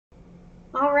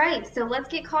All right, so let's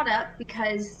get caught up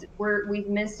because we've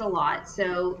missed a lot.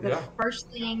 So the Yeah. first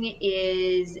thing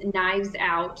is Knives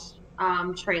Out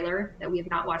trailer that we have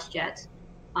not watched yet.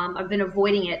 I've been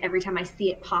avoiding it every time I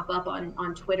see it pop up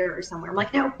on Twitter or somewhere. I'm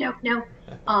like, no, no, no.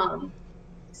 Um,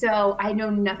 so I know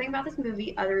nothing about this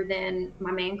movie other than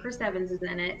my man Chris Evans is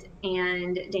in it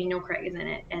and Daniel Craig is in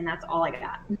it, and that's all I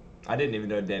got. I didn't even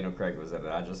know Daniel Craig was in it.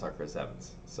 I just saw Chris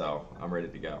Evans, so I'm ready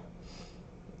to go.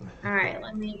 All right,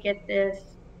 let me get this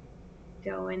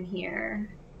going here.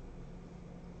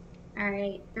 All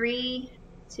right, 3,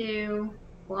 2,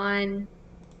 1,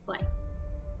 play.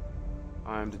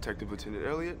 I'm Detective Lieutenant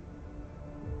Elliot,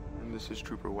 and this is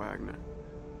Trooper Wagner.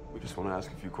 We just want to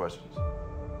ask a few questions.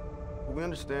 We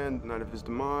understand the night of his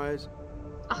demise,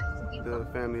 Oh, the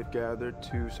family have gathered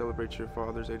to celebrate your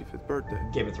father's 85th birthday.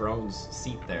 Game of Thrones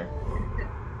seat there.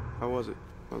 How was it,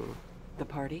 by the way? The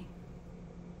party?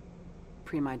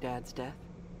 Pre my dad's death?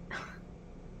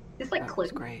 it's like That Clue.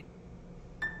 was great.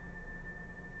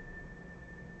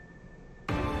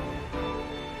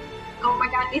 Oh my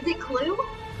God, is it Clue?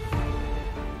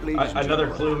 Ladies and Another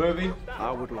gentlemen, Clue movie?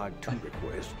 I would like to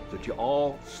request that you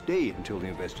all stay until the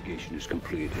investigation is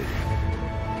completed.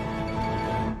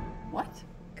 What?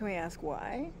 Can we ask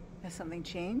why? Has something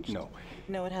changed? No.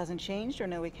 No, it hasn't changed, or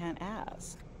no, we can't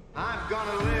ask. I'm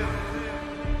gonna live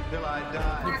till I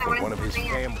die. One of his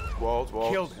family Walls.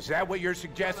 killed. Is that what you're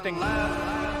suggesting?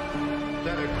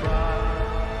 Let it cry.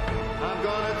 I'm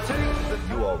gonna take the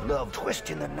You all love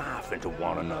twisting the knife into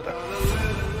one another.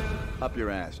 Up your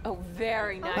ass. Oh,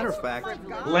 very nice. Matter of fact,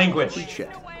 Language. eat shit.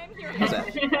 How's that?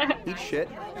 Eat shit.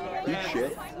 Eat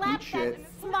shit. Eat shit.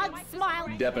 Smug smile.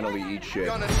 Definitely eat shit.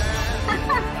 gonna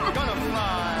dance, gonna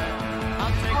fly.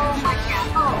 I'll take Oh a my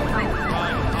chance. God, oh my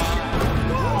God.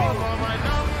 For my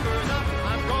numbers up,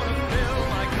 I'm gonna fill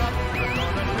my cup. I'm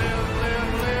gonna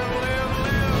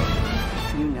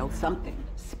live. You know something.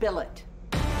 Spill it.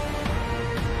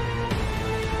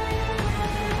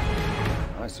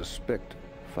 I suspect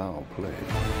foul play.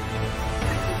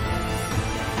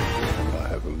 And I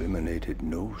have eliminated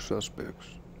no suspects.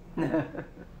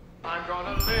 I'm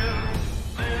gonna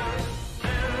live.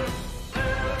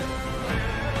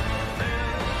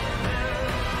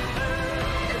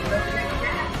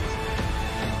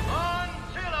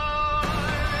 Until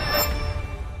I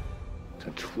It's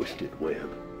a twisted web.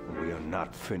 We are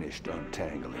not finished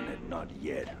untangling it, not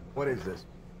yet. What is this?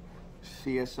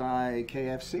 CSI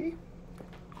KFC?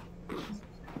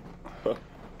 until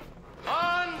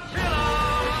I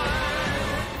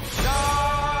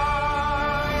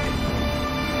die.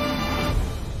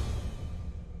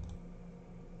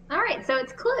 All right, so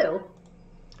it's Clue.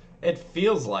 It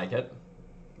feels like it.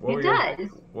 It does.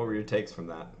 What were your takes from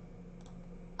that?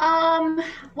 Well,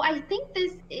 I think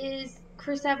this is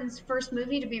Chris Evans' first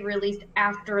movie to be released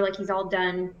after like he's all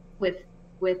done with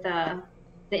the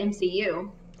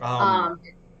MCU.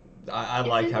 I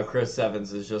like how Chris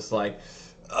Evans is just like,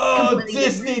 oh, Completely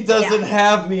Disney different. doesn't Yeah.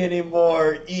 have me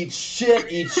anymore. Eat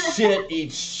shit, eat shit,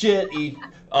 eat shit, eat.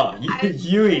 Oh,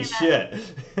 you eat shit.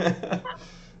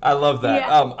 I love that.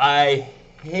 Yeah. I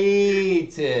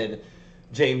hated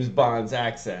James Bond's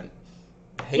accent.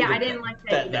 Yeah, I didn't like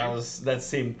that either. That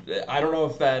seemed. I don't know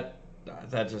if that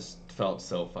just felt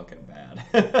so fucking bad.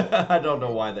 I don't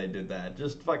know why they did that.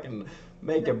 Just fucking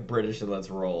make it British and let's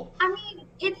roll. I mean,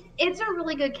 it's a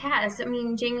really good cast. I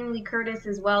mean, Jamie Lee Curtis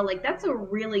as well. Like that's a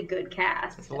really good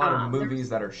cast. It's a lot of there's- movies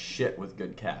that are shit with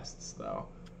good casts, though.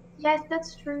 Yes,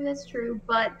 that's true. That's true.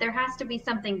 But there has to be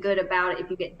something good about it if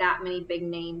you get that many big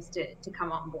names to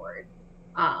come on board.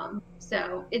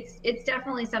 So it's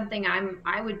definitely something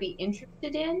I would be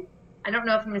interested in. I don't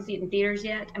know if I'm going to see it in theaters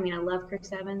yet. I mean, I love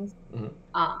Chris Evans. Mhm.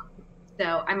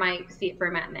 So I might see it for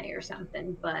a matinee or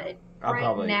something. But I'll right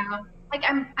probably- now, like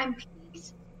I'm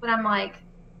peaked, but I'm like,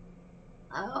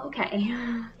 oh, okay,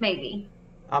 maybe.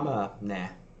 I'm a nah.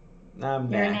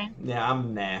 I'm You're a nah. nah? Yeah,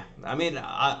 I'm nah. I mean,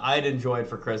 I'd enjoy it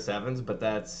for Chris Evans, but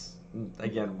that's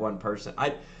again one person.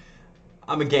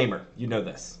 I'm a gamer. You know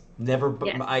this. Never.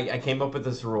 Yes. I came up with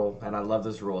this rule, and I love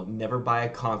this rule. Never buy a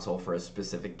console for a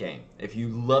specific game. If you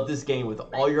love this game with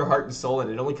all your heart and soul,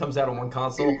 and it only comes out on one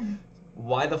console,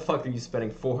 why the fuck are you spending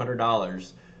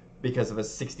 $400 because of a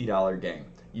 $60 game?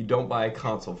 You don't buy a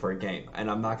console for a game,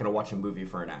 and I'm not gonna watch a movie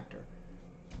for an actor.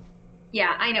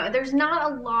 Yeah, I know. There's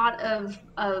not a lot of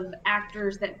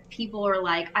actors that people are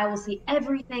like, I will see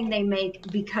everything they make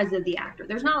because of the actor.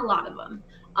 There's not a lot of them.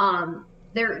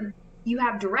 You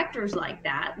have directors like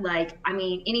that. Like, I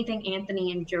mean, anything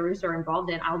Anthony and Joe Russo are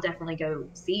involved in, I'll definitely go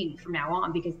see from now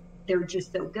on because they're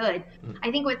just so good.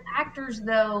 I think with actors,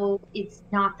 though, it's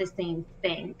not the same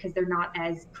thing because they're not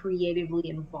as creatively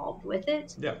involved with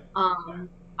it. Yeah.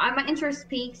 My interest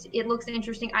peaked. It looks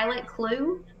interesting. I like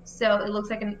Clue, so it looks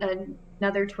like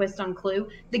another twist on Clue.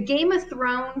 The Game of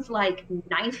Thrones like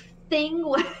knife thing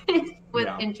was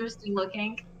interesting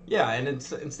looking. Yeah, and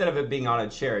it's instead of it being on a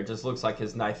chair, it just looks like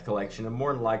his knife collection, and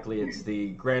more than likely it's the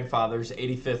grandfather's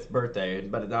 85th birthday,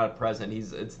 but it's not a present.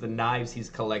 It's the knives he's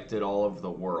collected all over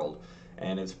the world,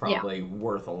 and it's probably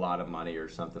worth a lot of money or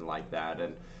something like that.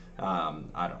 And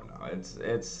I don't know,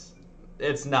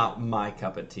 it's not my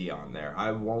cup of tea on there.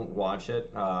 I won't watch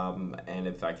it, and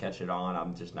if I catch it on,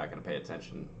 I'm just not going to pay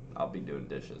attention. I'll be doing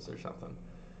dishes or something.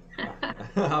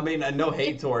 I mean, no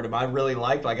hate toward him. I really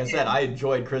liked, like I said, I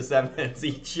enjoyed Chris Evans.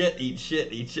 Eat shit, eat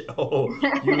shit, eat shit. Oh,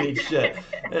 you eat shit.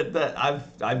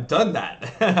 I've done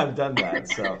that. I've done that.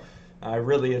 So I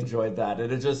really enjoyed that.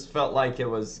 And it just felt like it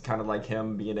was kind of like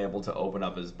him being able to open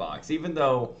up his box. Even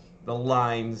though the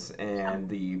lines and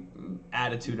the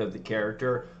attitude of the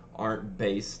character aren't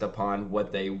based upon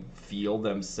what they feel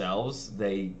themselves,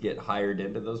 they get hired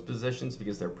into those positions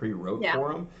because they're pre-wrote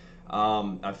for them.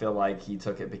 I feel like he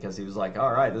took it because he was like,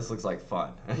 all right, this looks like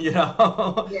fun, you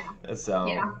know? Yeah. So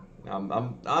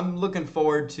I'm looking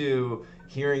forward to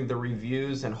hearing the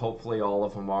reviews, and hopefully all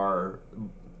of them are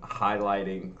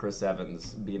highlighting Chris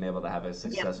Evans being able to have a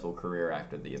successful career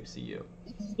after the MCU.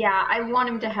 Yeah, I want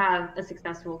him to have a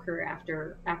successful career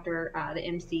after the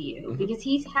MCU because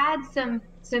he's had some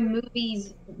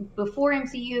movies before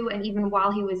MCU and even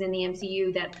while he was in the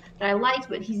MCU that I liked,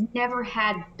 but he's never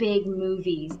had big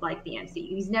movies like the MCU.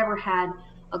 He's never had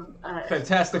a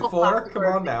Fantastic Four. Come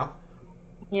on now.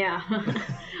 Yeah.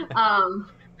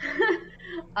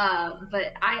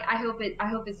 But I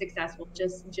hope it's successful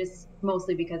just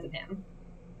mostly because of him.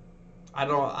 I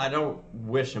don't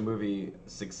wish a movie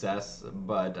success,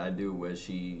 but I do wish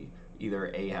he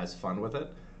either A, has fun with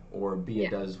it, or B,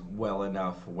 it does well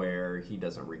enough where he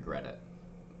doesn't regret it.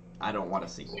 I don't want a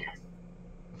sequel.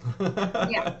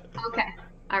 Yeah. Okay.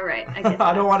 All right. I get that.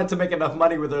 I don't want it to make enough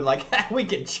money where they're like, we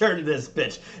can churn this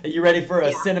bitch. Are you ready for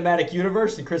a cinematic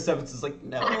universe? And Chris Evans is like,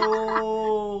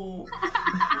 no.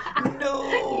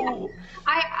 No.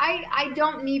 I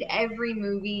don't need every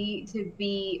movie to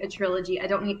be a trilogy. I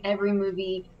don't need every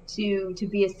movie to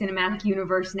be a cinematic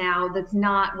universe now. That's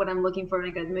not what I'm looking for when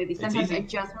I go to the movies. Sometimes I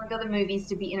just want to go to the movies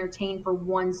to be entertained for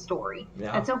one story.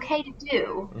 Yeah. That's okay to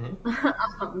do.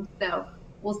 So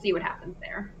we'll see what happens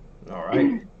there. All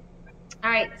right. All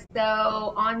right,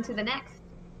 so on to the next.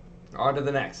 On to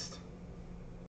the next.